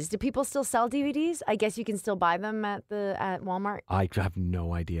DVDs? Do people still sell DVDs? I guess you can still buy them at Walmart. I have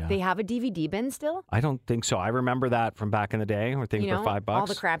no idea. They have a DVD bin still? I don't think so. I remember that from back in the day. Or things for $5. All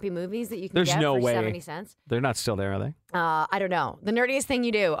the crappy movies that you can There's get no for way. 70 cents. They're not still there, are they? I don't know. The nerdiest thing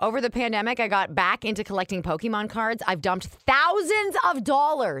you do. Over the pandemic, I got back into collecting Pokemon cards. I've dumped thousands of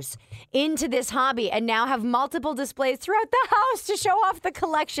dollars into this hobby and now have multiple displays throughout the house to show off the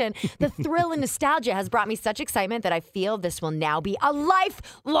collection. The thrill and nostalgia has brought me such excitement that I feel this will now be a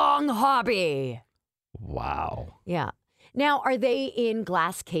lifelong hobby. Wow. Yeah. Now, are they in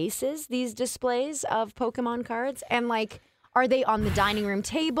glass cases, these displays of Pokemon cards? And are they on the dining room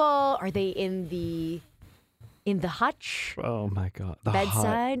table? Are they in the hutch? Oh, my God. The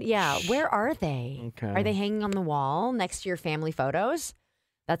Bedside? hutch. Yeah. Where are they? Okay. Are they hanging on the wall next to your family photos?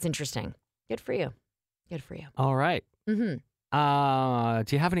 That's interesting. Good for you. Good for you. All right. Mm-hmm.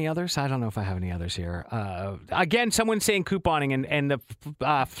 Do you have any others? I don't know if I have any others here. Again, someone's saying couponing and the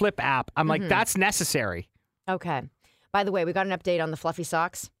Flip app. I'm like, that's necessary. Okay. By the way, we got an update on the fluffy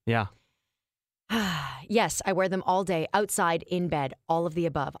socks. Yeah. Yes, I wear them all day, outside, in bed, all of the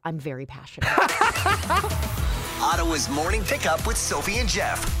above. I'm very passionate. Ottawa's Morning Pickup with Sophie and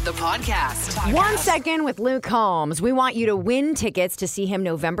Jeff. The podcast. 1 second with Luke Combs. We want you to win tickets to see him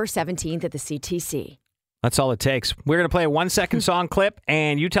November 17th at the CTC. That's all it takes. We're going to play a 1 second song clip,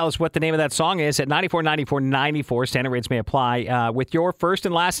 and you tell us what the name of that song is at 949494. Standard rates may apply with your first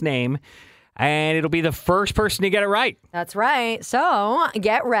and last name, and it'll be the first person to get it right. That's right. So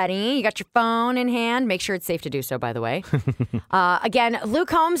get ready. You got your phone in hand. Make sure it's safe to do so, by the way. Again, Luke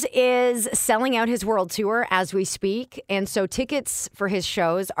Combs is selling out his world tour as we speak, and so tickets for his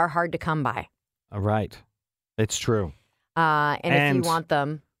shows are hard to come by. All right. It's true. And if you want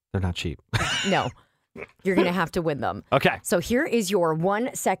them... They're not cheap. No. You're going to have to win them. Okay. So here is your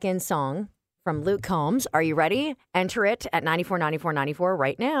 1 second song from Luke Combs. Are you ready? Enter it at 949494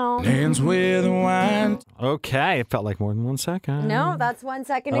 right now. Dance with wine. Okay. It felt like more than 1 second. No, that's 1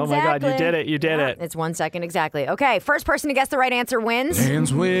 second exactly. Oh my God, you did it. You did it. It's 1 second exactly. Okay, first person to guess the right answer wins.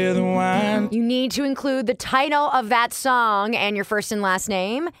 Dance with wine. You need to include the title of that song and your first and last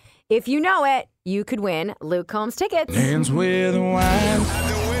name. If you know it, you could win Luke Combs tickets. Dance with wine.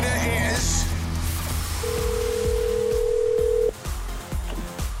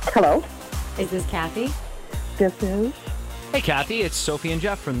 Hello, Is this Kathy? this is. Hey, Kathy. It's Sophie and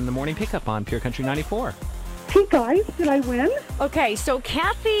Jeff from the Morning Pickup on Pure Country 94. Hey guys, did I win? Okay, so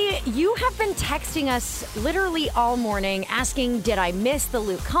Kathy, you have been texting us literally all morning asking, did I miss the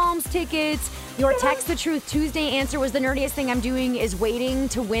Luke Combs tickets? Your Text the Truth Tuesday answer was the nerdiest thing I'm doing is waiting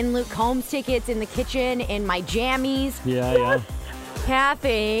to win Luke Combs tickets in the kitchen in my jammies. Yeah.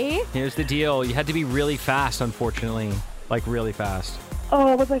 Kathy. Here's the deal. You had to be really fast, unfortunately. Like, really fast.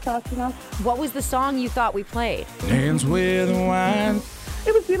 Oh, was I fast enough? What was the song you thought we played? Dance with wine.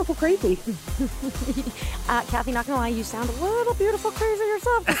 It was Beautiful Crazy. Kathy, not gonna lie, you sound a little beautiful crazy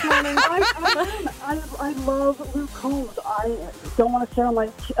yourself this morning. I love Luke Combs. I don't want to sound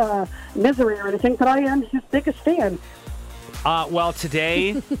like misery or anything, but I am his biggest fan. Well,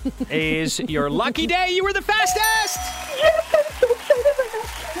 today is your lucky day. You were the fastest! Yes, I'm so excited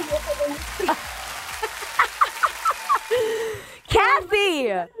right now. Kathy!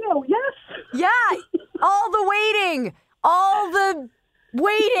 No, yes. Yeah, all the waiting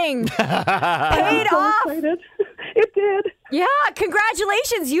paid So off. excited. It did. Yeah,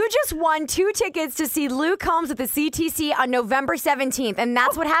 congratulations. You just won 2 tickets to see Luke Combs at the CTC on November 17th. And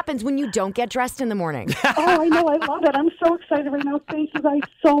that's what happens when you don't get dressed in the morning. Oh, I know. I love it. I'm so excited right now. Thank you guys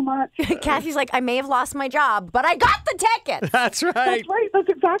so much. Kathy's like, I may have lost my job, but I got the tickets. That's right. That's right. That's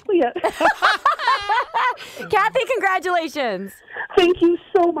exactly it. Kathy, congratulations. Thank you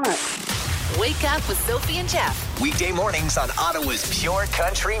so much. Wake up with Sophie and Jeff. Weekday mornings on Ottawa's Pure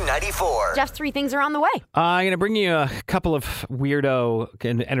Country 94. Jeff's 3 things are on the way. I'm going to bring you a couple of weirdo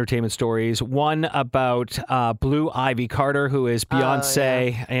entertainment stories. One about Blue Ivy Carter, who is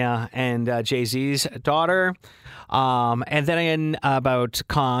Beyonce and Jay-Z's daughter. And then about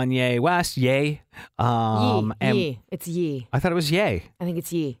Kanye West, Ye. Ye. It's Ye. I thought it was Ye. I think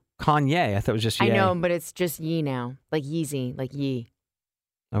it's Ye. Kanye. I thought it was just Ye. I know, but it's just Ye now. Like Yeezy, like Ye.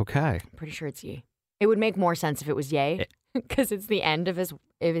 Okay. I'm pretty sure it's Ye. It would make more sense if it was Ye, because it's the end of his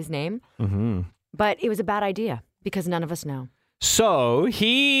name. Mm-hmm. But it was a bad idea, because none of us know. So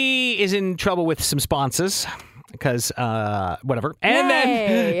he is in trouble with some sponsors. Because, whatever. And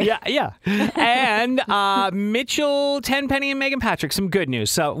Yay. then, yeah. And Mitchell, Tenpenny, and Meghan Patrick, some good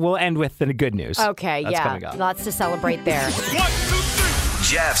news. So we'll end with the good news. Okay, That's coming up. Lots to celebrate there.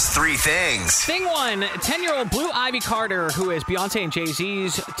 Jeff's 3 things. Thing 1, 10-year-old Blue Ivy Carter, who is Beyonce and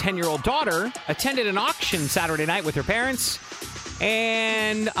Jay-Z's 10-year-old daughter, attended an auction Saturday night with her parents,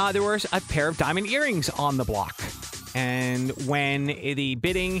 and there was a pair of diamond earrings on the block. And when the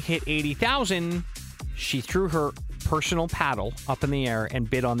bidding hit $80,000, she threw her personal paddle up in the air and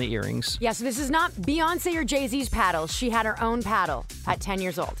bid on the earrings. Yeah, so this is not Beyonce or Jay-Z's paddle. She had her own paddle at 10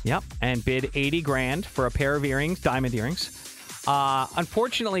 years old. Yep, and bid $80,000 for a pair of earrings, diamond earrings.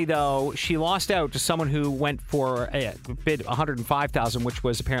 Unfortunately, though, she lost out to someone who went for bid $105,000, which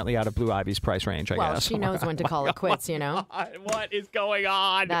was apparently out of Blue Ivy's price range, I guess. Well, she knows when to call it quits, you know? What is going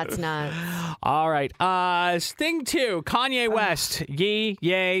on? That's nuts. All right. Thing 2, Kanye West,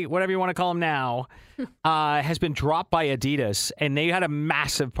 Ye, whatever you want to call him now, has been dropped by Adidas, and they had a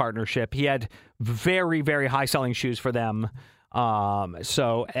massive partnership. He had very, very high-selling shoes for them.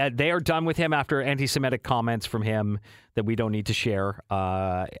 So they are done with him after anti-Semitic comments from him that we don't need to share.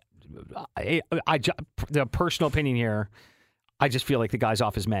 The personal opinion here, I just feel like the guy's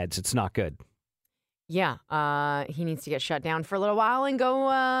off his meds. It's not good. Yeah, he needs to get shut down for a little while and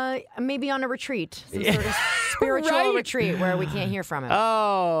go maybe on a retreat, some sort of spiritual retreat where we can't hear from him.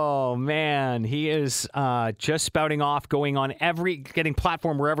 Oh, man. He is just spouting off, getting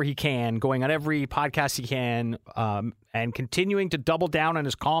platform wherever he can, going on every podcast he can, and continuing to double down on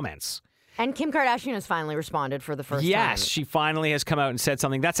his comments. And Kim Kardashian has finally responded for the first time. Yes, she finally has come out and said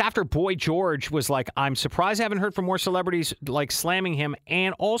something. That's after Boy George was like, I'm surprised I haven't heard from more celebrities like slamming him,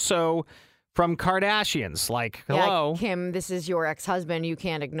 and also from Kardashians. Like, hello. Yeah, Kim, this is your ex-husband. You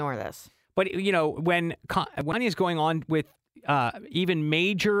can't ignore this. But, when Kanye is going on with even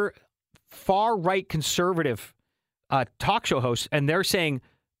major far-right conservative talk show hosts, and they're saying,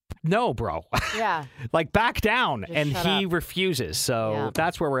 no, bro. Yeah. Like, back down. Just and he refuses. So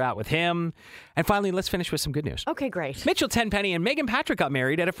that's where we're at with him. And finally, let's finish with some good news. Okay, great. Mitchell Tenpenny and Meghan Patrick got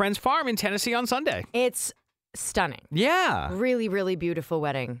married at a friend's farm in Tennessee on Sunday. It's stunning. Yeah. Really, really beautiful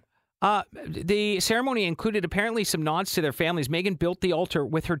wedding. The ceremony included apparently some nods to their families. Meghan built the altar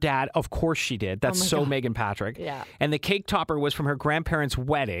with her dad. Of course she did. That's so Meghan Patrick. Yeah. And the cake topper was from her grandparents'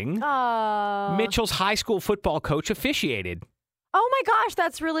 wedding. Oh. Mitchell's high school football coach officiated. Oh my gosh,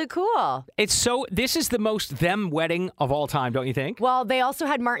 that's really cool. This is the most them wedding of all time, don't you think? Well, they also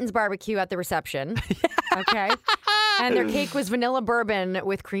had Martin's barbecue at the reception. Okay. And their cake was vanilla bourbon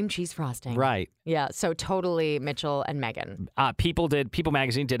with cream cheese frosting. Right. Yeah, so totally Mitchell and Meghan. People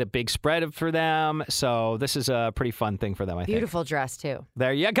Magazine did a big spread for them, so this is a pretty fun thing for them, I think. Beautiful dress, too.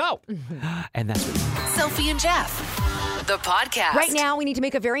 There you go. And that's what Sophie and Jeff, the podcast. Right now, we need to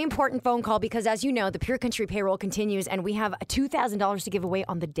make a very important phone call because, as you know, the Pure Country payroll continues, and we have $2,000 to give away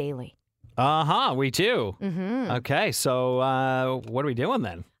on the daily. We do. Mm-hmm. Okay, so what are we doing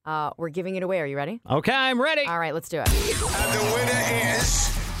then? We're giving it away. Are you ready? Okay, I'm ready. All right, let's do it. And the winner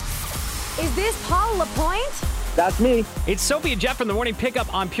Is this Paul LaPointe? That's me. It's Sophie and Jeff from the Morning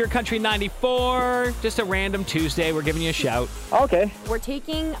Pickup on Pure Country 94. Just a random Tuesday. We're giving you a shout. Okay. We're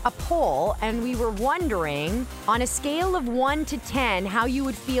taking a poll, and we were wondering, on a scale of 1 to 10, how you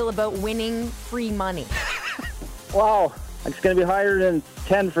would feel about winning free money. Wow. It's going to be higher than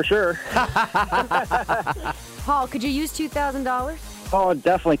 10 for sure. Paul, could you use $2,000? Oh,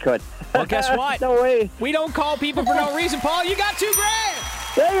 definitely could. Well, guess what? No way. We don't call people for no reason, Paul. You got $2,000.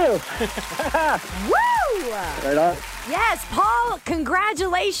 Thank you. Woo! Right on. Yes, Paul,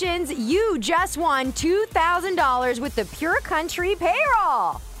 congratulations. You just won $2,000 with the Pure Country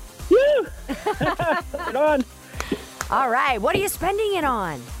payroll. Woo! Right on. All right, what are you spending it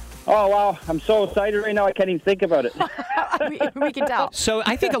on? Oh, wow. I'm so excited right now, I can't even think about it. we can tell. So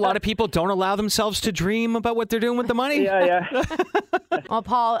I think a lot of people don't allow themselves to dream about what they're doing with the money. Yeah. Well,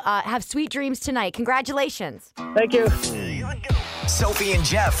 Paul, have sweet dreams tonight. Congratulations. Thank you. Sophie and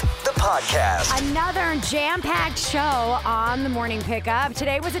Jeff, the podcast. Another jam-packed show on the Morning Pickup.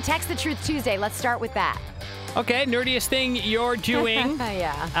 Today was a Text the Truth Tuesday. Let's start with that. Okay, nerdiest thing you're doing.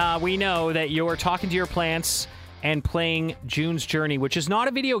 Yeah. We know that you're talking to your plants and playing June's Journey, which is not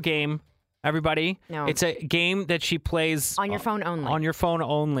a video game, everybody. No. It's a game that she plays on your phone only. On your phone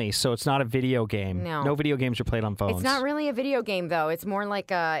only, so it's not a video game. No video games are played on phones. It's not really a video game, though. It's more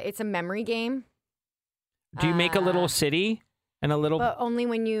like it's a memory game. Do you make a little city and a little... But only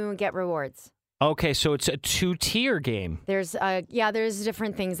when you get rewards. Okay, so it's a 2-tier game. There's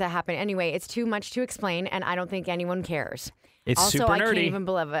different things that happen. Anyway, it's too much to explain, and I don't think anyone cares. It's also, super nerdy. I can't even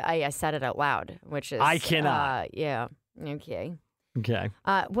believe it. I said it out loud, which is... I cannot. Yeah. Okay. Okay.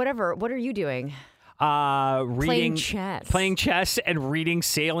 Whatever. What are you doing? Reading Playing chess and reading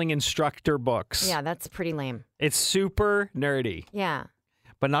sailing instructor books. Yeah, that's pretty lame. It's super nerdy. Yeah.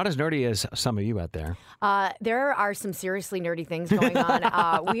 But not as nerdy as some of you out there. There are some seriously nerdy things going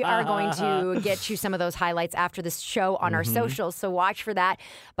on. We are going to get you some of those highlights after this show on our socials, so watch for that.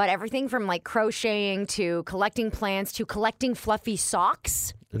 But everything from like crocheting to collecting plants to collecting fluffy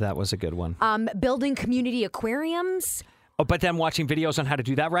socks. That was a good one. Building community aquariums. Oh, but then watching videos on how to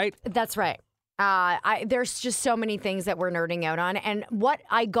do that right? That's right. There's just so many things that we're nerding out on. And what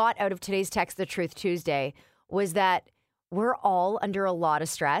I got out of today's Text the Truth Tuesday was that we're all under a lot of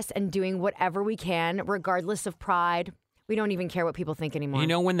stress and doing whatever we can, regardless of pride, We don't even care what people think anymore. You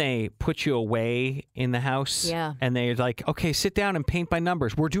know when they put you away in the house? Yeah. And they're like, okay, sit down and paint by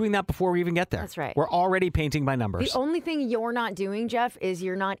numbers. We're doing that before we even get there. That's right. We're already painting by numbers. The only thing you're not doing, Jeff, is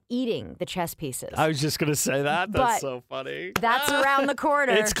you're not eating the chess pieces. I was just going to say that. That's so funny. That's around the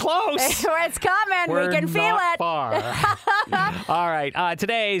corner. It's close. It's coming. We can feel not it. Far. All right.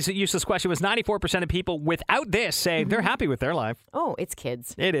 Today's useless question was 94% of people without this say they're happy with their life. Oh, it's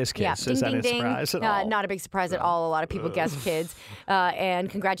kids. It is kids. Yeah. Is Ding, that ding, a ding. surprise at all? Not a big surprise at all. A lot of people guessed kids. And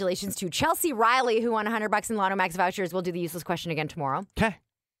congratulations to Chelsea Riley, who won $100 in Lotto Max vouchers. We'll do the useless question again tomorrow. Okay.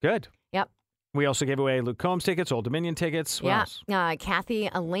 Good. Yep. We also gave away Luke Combs tickets, Old Dominion tickets. What else? Kathy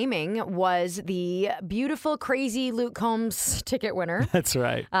Laming was the beautiful, crazy Luke Combs ticket winner. That's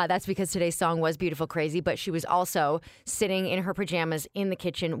right. That's because today's song was Beautiful Crazy, but she was also sitting in her pajamas in the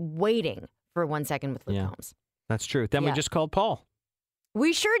kitchen waiting for 1 second with Luke Combs. That's true. Then we just called Paul.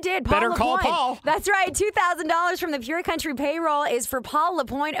 We sure did. Paul Better call Lapointe. Paul. That's right. $2,000 from the Pure Country payroll is for Paul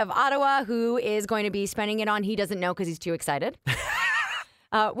Lapointe of Ottawa, who is going to be spending it on he doesn't know because he's too excited.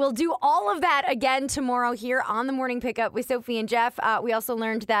 We'll do all of that again tomorrow here on the Morning Pickup with Sophie and Jeff. We also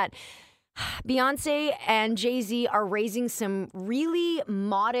learned that Beyonce and Jay-Z are raising some really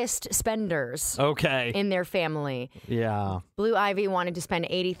modest spenders in their family. Yeah. Blue Ivy wanted to spend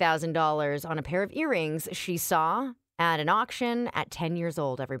 $80,000 on a pair of earrings she saw at an auction at 10 years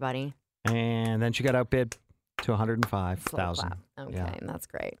old, everybody. And then she got outbid to $105,000. Okay, that's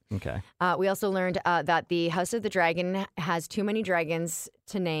great. Okay. We also learned that the House of the Dragon has too many dragons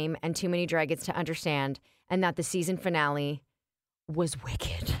to name and too many dragons to understand, and that the season finale was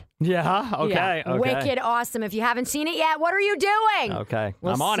wicked. Yeah. Okay. Yeah. Okay. Wicked awesome. If you haven't seen it yet, what are you doing? Okay.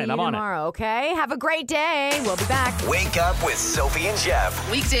 We'll I'm on see it. you I'm on it. tomorrow, okay? Have a great day. We'll be back. Wake up with Sophie and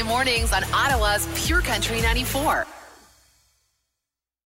Jeff. Weekday mornings on Ottawa's Pure Country 94.